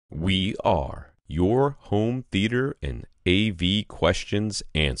We are your home theater and AV questions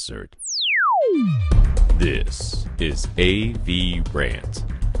answered. This is AVRant.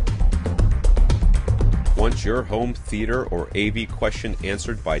 Want your home theater or AV question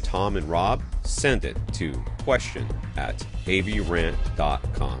answered by Tom and Rob? Send it to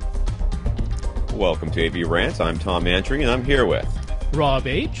question@avrant.com. Welcome to AVRant. I'm Tom Andry, and I'm here with Rob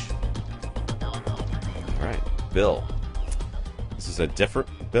H. All right, Bill. This is a different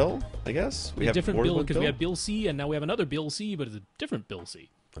Bill, I guess? We have a different Bill because we had Bill C, and now we have another Bill C, but it's a different Bill C.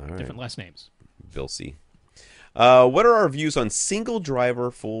 All right. Different last names. Bill C. What are our views on single-driver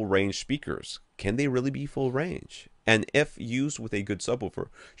full-range speakers? Can they really be full range? And if used with a good subwoofer,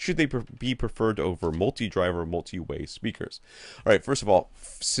 should they be preferred over multi-driver, multi-way speakers? All right, first of all,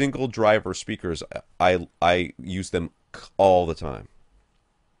 single-driver speakers, I use them all the time.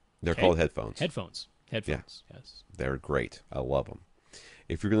 They're called headphones. Headphones, yeah. Yes. They're great. I love them.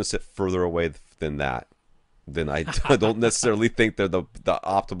 If you're going to sit further away than that, then I don't necessarily think they're the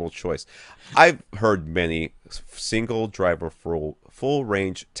optimal choice. I've heard many single driver full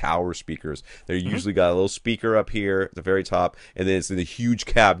range tower speakers. They're usually got a little speaker up here at the very top, and then it's in a huge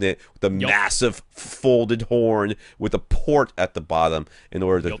cabinet with a massive folded horn with a port at the bottom in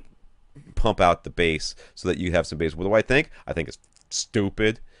order to pump out the bass so that you have some bass. What do I think? I think it's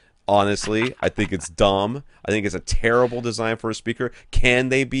stupid. Honestly, I think it's dumb. I think it's a terrible design for a speaker. Can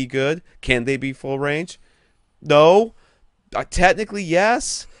they be good? Can they be full range? No. Technically,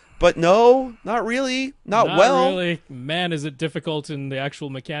 yes. But no, not really. Not well. Really. Man, is it difficult in the actual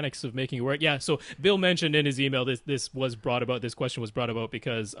mechanics of making it work. Yeah, so Bill mentioned in his email this question was brought about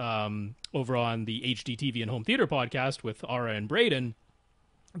because over on the HDTV and Home Theater podcast with Ara and Braden,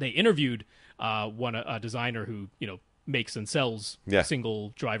 they interviewed a designer who, makes and sells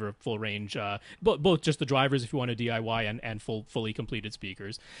single driver full range, both just the drivers if you want to DIY and fully completed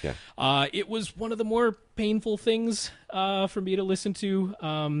speakers. Yeah. It was one of the more painful things for me to listen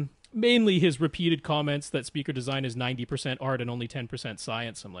to. Mainly his repeated comments that speaker design is 90% art and only 10%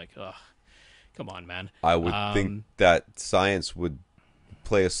 science. I'm like, ugh, come on, man. I would think that science would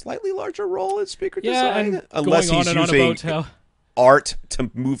play a slightly larger role in speaker design, unless he's using art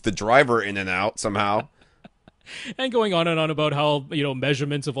to move the driver in and out somehow. And going on and on about how,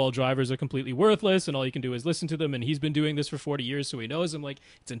 measurements of all drivers are completely worthless and all you can do is listen to them. And he's been doing this for 40 years, so he knows. I'm like,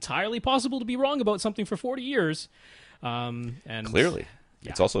 it's entirely possible to be wrong about something for 40 years. And clearly.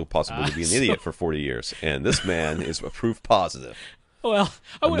 Yeah. It's also possible to be an idiot for 40 years. And this man is a proof positive. Well,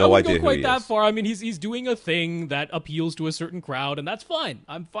 I wouldn't go quite that far. I mean, he's doing a thing that appeals to a certain crowd, and that's fine.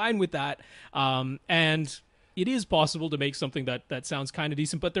 I'm fine with that. And it is possible to make something that sounds kind of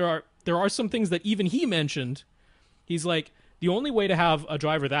decent, but there are some things that even he mentioned. He's like, the only way to have a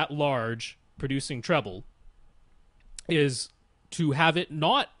driver that large producing treble is to have it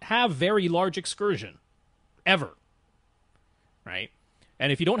not have very large excursion, ever, right?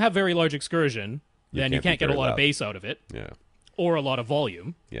 And if you don't have very large excursion, then you can't get a lot of bass out of it, or a lot of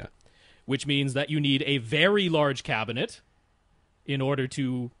volume, which means that you need a very large cabinet in order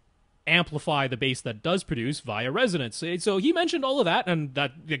to amplify the bass that does produce via resonance. So he mentioned all of that, and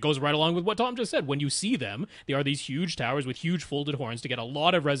it goes right along with what Tom just said. When you see them, they are these huge towers with huge folded horns to get a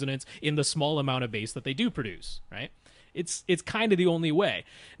lot of resonance in the small amount of bass that they do produce, right? It's kind of the only way.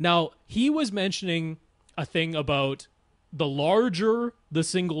 Now, he was mentioning a thing about the larger the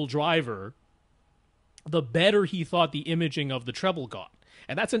single driver, the better he thought the imaging of the treble got.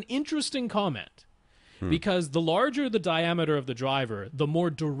 And that's an interesting comment. Because the larger the diameter of the driver, the more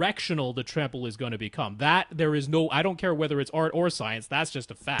directional the treble is going to become. I don't care whether it's art or science, that's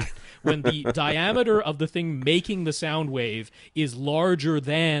just a fact. When the diameter of the thing making the sound wave is larger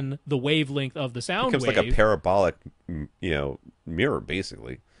than the wavelength of the sound wave. It becomes like a parabolic, mirror,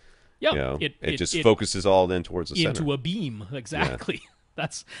 basically. Yeah. It just focuses all in towards the center. Into a beam, exactly. Yeah.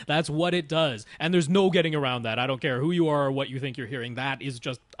 That's what it does. And there's no getting around that. I don't care who you are or what you think you're hearing. That is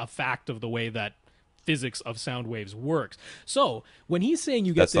just a fact of the way that physics of sound waves works. So when he's saying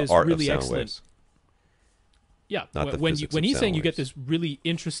you get this really excellent, when he's saying you get this really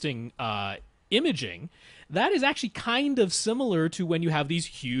interesting imaging, that is actually kind of similar to when you have these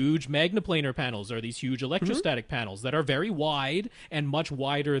huge magnaplanar panels or these huge electrostatic panels that are very wide and much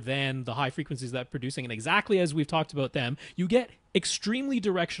wider than the high frequencies that producing. And exactly as we've talked about them, you get extremely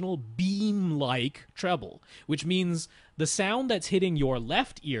directional beam-like treble, which means the sound that's hitting your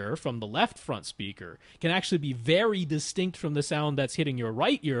left ear from the left front speaker can actually be very distinct from the sound that's hitting your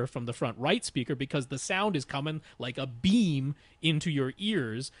right ear from the front right speaker, because the sound is coming like a beam into your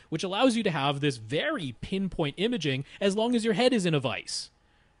ears, which allows you to have this very pinpoint imaging as long as your head is in a vise,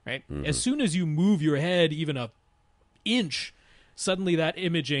 right? As soon as you move your head even an inch, suddenly that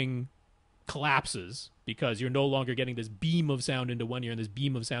imaging collapses because you're no longer getting this beam of sound into one ear and this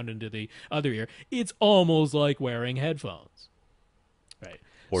beam of sound into the other ear. It's almost like wearing headphones. Right.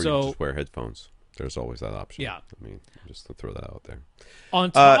 Or you just wear headphones. There's always that option. Yeah. I mean, just to throw that out there. On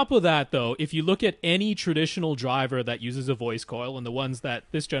top of that, though, if you look at any traditional driver that uses a voice coil, and the ones that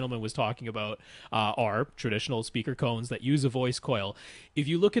this gentleman was talking about are traditional speaker cones that use a voice coil, if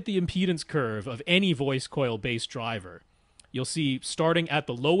you look at the impedance curve of any voice coil-based driver, you'll see starting at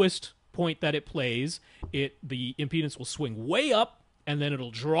the lowest point that it plays, the impedance will swing way up, and then it'll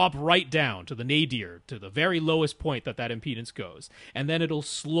drop right down to the nadir, to the very lowest point that impedance goes. And then it'll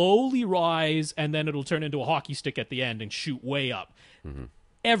slowly rise, and then it'll turn into a hockey stick at the end and shoot way up. Mm-hmm.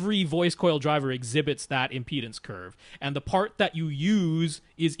 Every voice coil driver exhibits that impedance curve. And the part that you use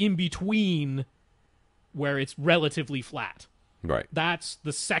is in between where it's relatively flat. Right. That's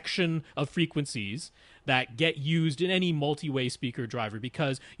the section of frequencies that get used in any multi-way speaker driver,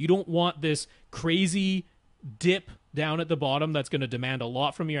 because you don't want this crazy dip down at the bottom that's going to demand a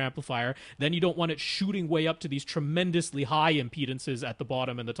lot from your amplifier. Then you don't want it shooting way up to these tremendously high impedances at the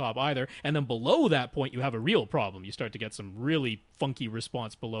bottom and the top either. And then below that point, you have a real problem. You start to get some really funky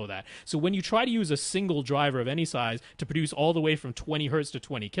response below that. So when you try to use a single driver of any size to produce all the way from 20 hertz to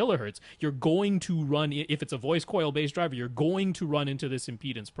 20 kilohertz, you're going to run, if it's a voice coil based driver, you're going to run into this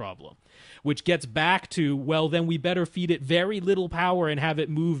impedance problem, which gets back to, well, then we better feed it very little power and have it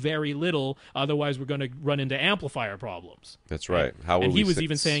move very little. Otherwise, we're going to run into amplifier problems. That's right. And he was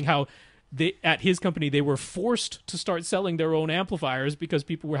even saying how at his company they were forced to start selling their own amplifiers because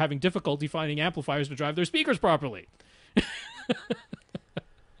people were having difficulty finding amplifiers to drive their speakers properly.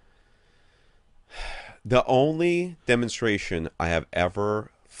 The only demonstration I have ever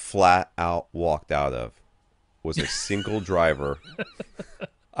flat out walked out of was a single driver.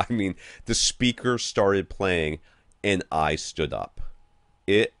 I mean, the speaker started playing and I stood up.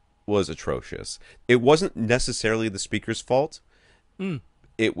 It was atrocious. It wasn't necessarily the speaker's fault.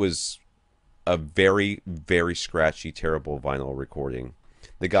 It was a very, very scratchy, terrible vinyl recording.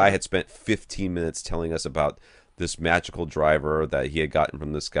 The guy had spent 15 minutes telling us about this magical driver that he had gotten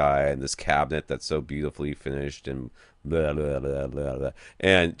from this guy and this cabinet that's so beautifully finished and blah, blah, blah, blah, blah.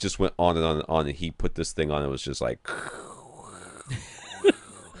 And just went on and on and on. And he put this thing on. It was just like...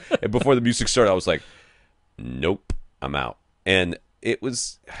 And before the music started, I was like, nope, I'm out. And it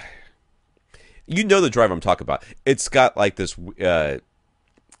was... You know the driver I'm talking about. It's got like this...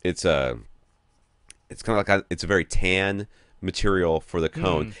 It's kind of like it's a very tan material for the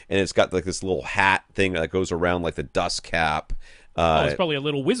cone, and it's got like this little hat thing that goes around like the dust cap. It's probably a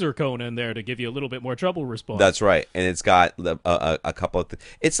little whizzer cone in there to give you a little bit more treble response. That's right, and it's got a couple of...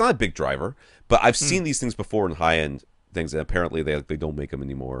 It's not a big driver, but I've seen these things before in high-end things, and apparently they don't make them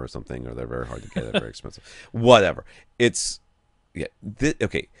anymore or something, or they're very hard to get, they're very expensive. Whatever. It's... Yeah.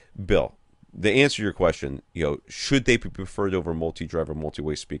 Okay, Bill, the answer to your question, should they be preferred over multi-driver,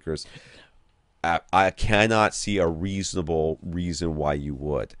 multi-way speakers? I cannot see a reasonable reason why you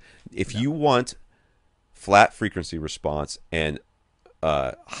would. If you want flat frequency response and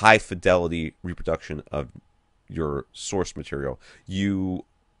high fidelity reproduction of your source material, you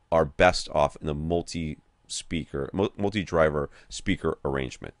are best off in a multi-driver speaker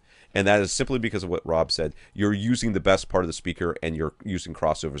arrangement. And that is simply because of what Rob said. You're using the best part of the speaker, and you're using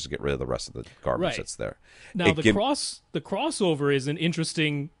crossovers to get rid of the rest of the garbage that's there. Now, the crossover is an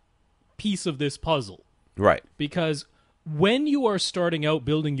interesting piece of this puzzle. Right. Because when you are starting out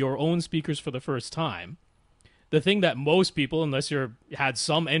building your own speakers for the first time, the thing that most people, unless you're had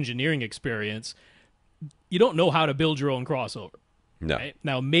some engineering experience, you don't know how to build your own crossover. No. Right?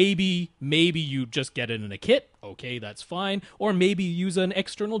 Now, maybe you just get it in a kit. Okay, that's fine. Or maybe you use an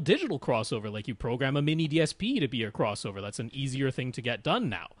external digital crossover, like you program a mini DSP to be your crossover. That's an easier thing to get done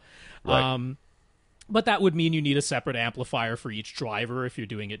now. Right. But that would mean you need a separate amplifier for each driver if you're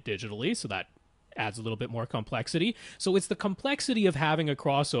doing it digitally, so that adds a little bit more complexity. So it's the complexity of having a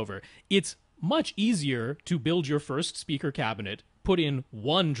crossover. It's much easier to build your first speaker cabinet, put in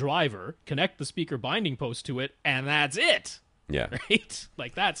one driver, connect the speaker binding post to it, and that's it. Yeah. Right?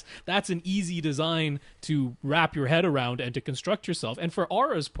 Like that's an easy design to wrap your head around and to construct yourself. And for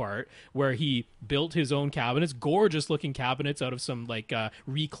Ara's part, where he built his own cabinets, gorgeous looking cabinets out of some like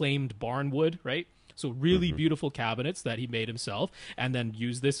reclaimed barnwood, right? So really beautiful cabinets that he made himself, and then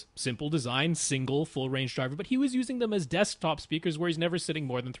used this simple design, single full range driver. But he was using them as desktop speakers where he's never sitting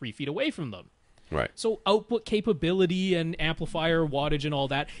more than 3 feet away from them. Right. So output capability and amplifier wattage and all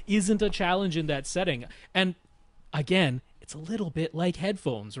that isn't a challenge in that setting. And again, it's a little bit like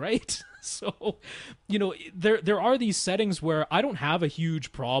headphones, right? So, there are these settings where I don't have a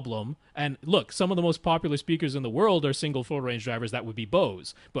huge problem. And look, some of the most popular speakers in the world are single full range drivers. That would be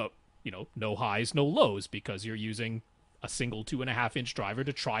Bose. But, no highs, no lows, because you're using a single 2.5-inch driver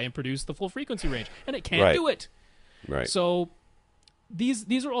to try and produce the full frequency range. And it can't do it. Right. So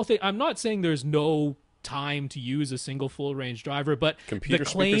these are all things. I'm not saying there's no time to use a single full range driver, but computer the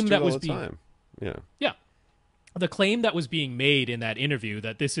claim that was being time. Yeah. The claim that was being made in that interview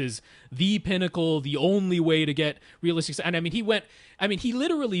that this is the pinnacle, the only way to get realistic. And he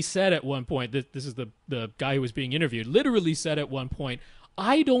literally said at one point, this is the guy who was being interviewed, literally said at one point,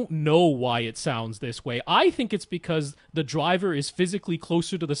 I don't know why it sounds this way. I think it's because the driver is physically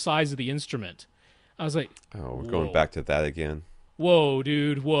closer to the size of the instrument. I was like, oh, we're going back to that again. Whoa,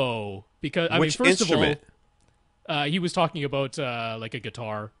 dude, whoa. Because, Which first instrument? of all, he was talking about like a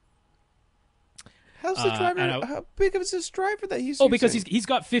guitar. How's the driver? How big is this driver that he's using? Because he's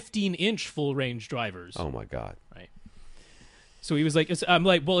got 15-inch full range drivers. Oh my god! Right. So he was like, I'm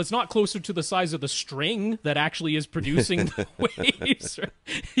like, well, it's not closer to the size of the string that actually is producing the waves.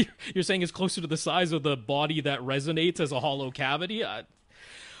 You're saying it's closer to the size of the body that resonates as a hollow cavity.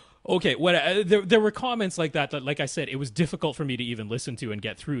 Okay, there were comments like that, like I said, it was difficult for me to even listen to and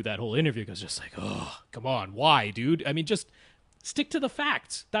get through that whole interview because just like, oh, come on, why, dude? I mean, just stick to the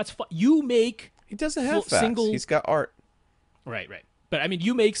facts. That's you make. He doesn't have facts. He's got art. Right. But I mean,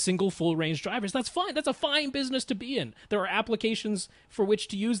 you make single full range drivers. That's fine. That's a fine business to be in. There are applications for which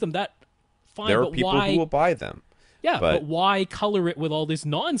to use them. That fine. There are people who will buy them. Yeah, but why color it with all this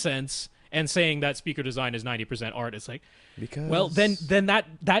nonsense and saying that speaker design is 90% art? It's like, because then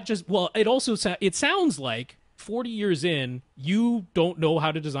that just it also it sounds like 40 years in, you don't know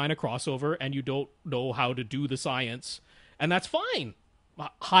how to design a crossover and you don't know how to do the science, and that's fine.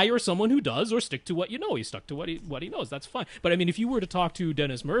 Hire someone who does, or stick to what you know. He stuck to what he knows. That's fine. But I mean, if you were to talk to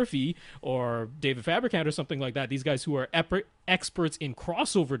Dennis Murphy or David Fabricant or something like that, these guys who are experts in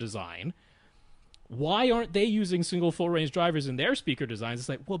crossover design, why aren't they using single full range drivers in their speaker designs? It's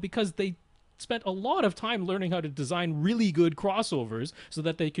like, well, because they spent a lot of time learning how to design really good crossovers so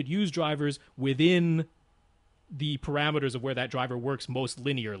that they could use drivers within the parameters of where that driver works most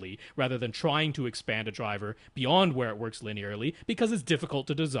linearly, rather than trying to expand a driver beyond where it works linearly, because it's difficult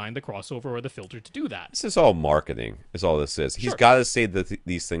to design the crossover or the filter to do that. This is all marketing, is all this is. He's got to say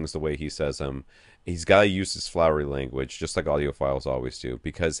these things the way he says them. He's got to use his flowery language, just like audiophiles always do,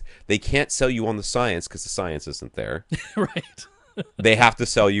 because they can't sell you on the science because the science isn't there. Right. They have to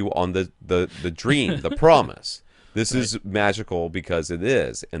sell you on the dream, the promise. This is magical because it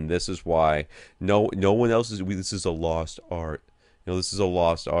is, and this is why no one else is. This is a lost art. This is a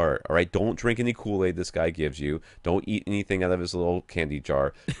lost art. All right, don't drink any Kool-Aid this guy gives you. Don't eat anything out of his little candy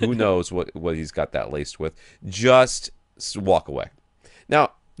jar. Who knows what he's got that laced with? Just walk away.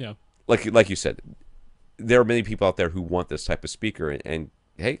 Now, yeah, like you said, there are many people out there who want this type of speaker, and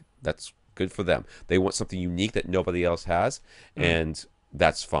hey, that's good for them. They want something unique that nobody else has, and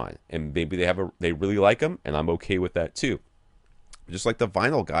that's fine. And maybe they really like them, and I'm okay with that too. Just like the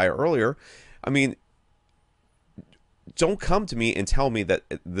vinyl guy earlier, I mean, don't come to me and tell me that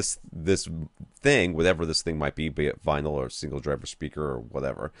this thing, whatever this thing might be it vinyl or single driver speaker or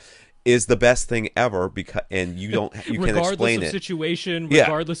whatever, is the best thing ever, because you can't explain it. Regardless of situation,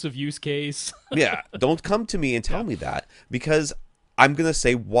 regardless of use case. Yeah, don't come to me and tell me that, because I'm gonna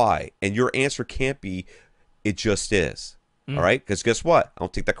say why, and your answer can't be, it just is. All right? Because guess what? I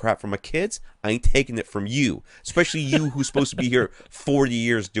don't take that crap from my kids. I ain't taking it from you, especially you who's supposed to be here 40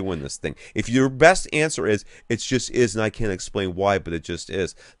 years doing this thing. If your best answer is, it just is, and I can't explain why, but it just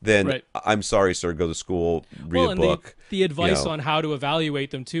is, then I'm sorry, sir. Go to school, read a book. The advice on how to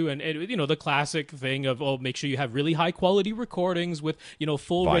evaluate them, too, and the classic thing of, make sure you have really high-quality recordings with,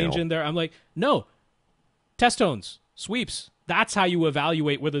 full vinyl range in there. I'm like, no. Test tones, sweeps. That's how you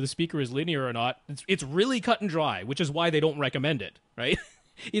evaluate whether the speaker is linear or not. It's really cut and dry, which is why they don't recommend it, right?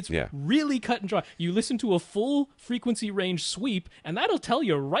 It's really cut and dry. You listen to a full frequency range sweep, and that'll tell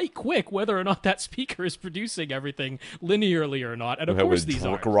you right quick whether or not that speaker is producing everything linearly or not. And of course these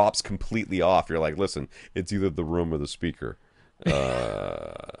are. Drops completely off. You're like, listen, it's either the room or the speaker. Pretty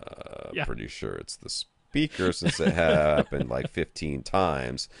sure it's the speaker, since it happened like 15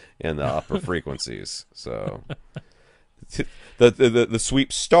 times in the upper frequencies. So the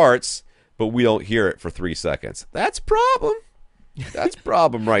sweep starts, but we don't hear it for 3 seconds. That's problem. That's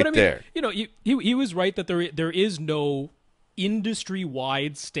problem right there. He was right that there is no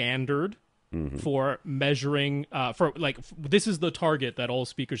industry-wide standard for measuring this is the target that all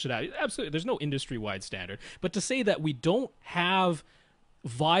speakers should have. Absolutely, there's no industry-wide standard. But to say that we don't have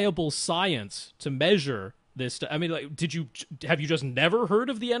viable science to measure this. I mean, like, have you just never heard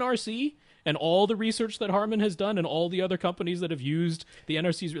of the NRC and all the research that Harman has done and all the other companies that have used the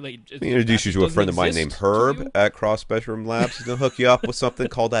NRC's Let me introduce you to a friend of mine named Herb at Cross Spectrum Labs. He's going to hook you up with something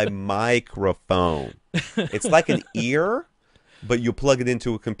called a microphone. It's like an ear, but you plug it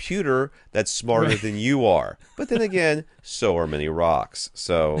into a computer that's smarter than you are. But then again, so are many rocks.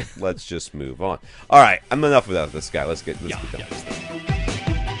 So let's just move on. All right, I'm enough about this guy. Let's get done with this.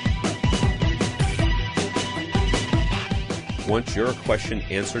 Want your question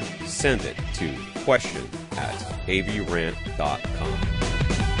answered? Send it to question@avrant.com.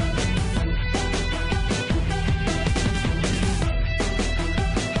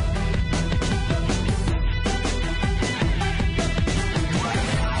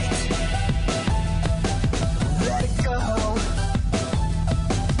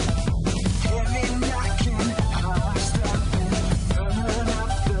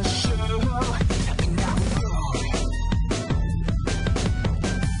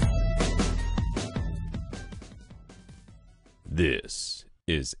 This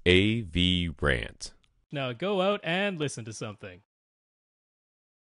is AVRant. Now go out and listen to something.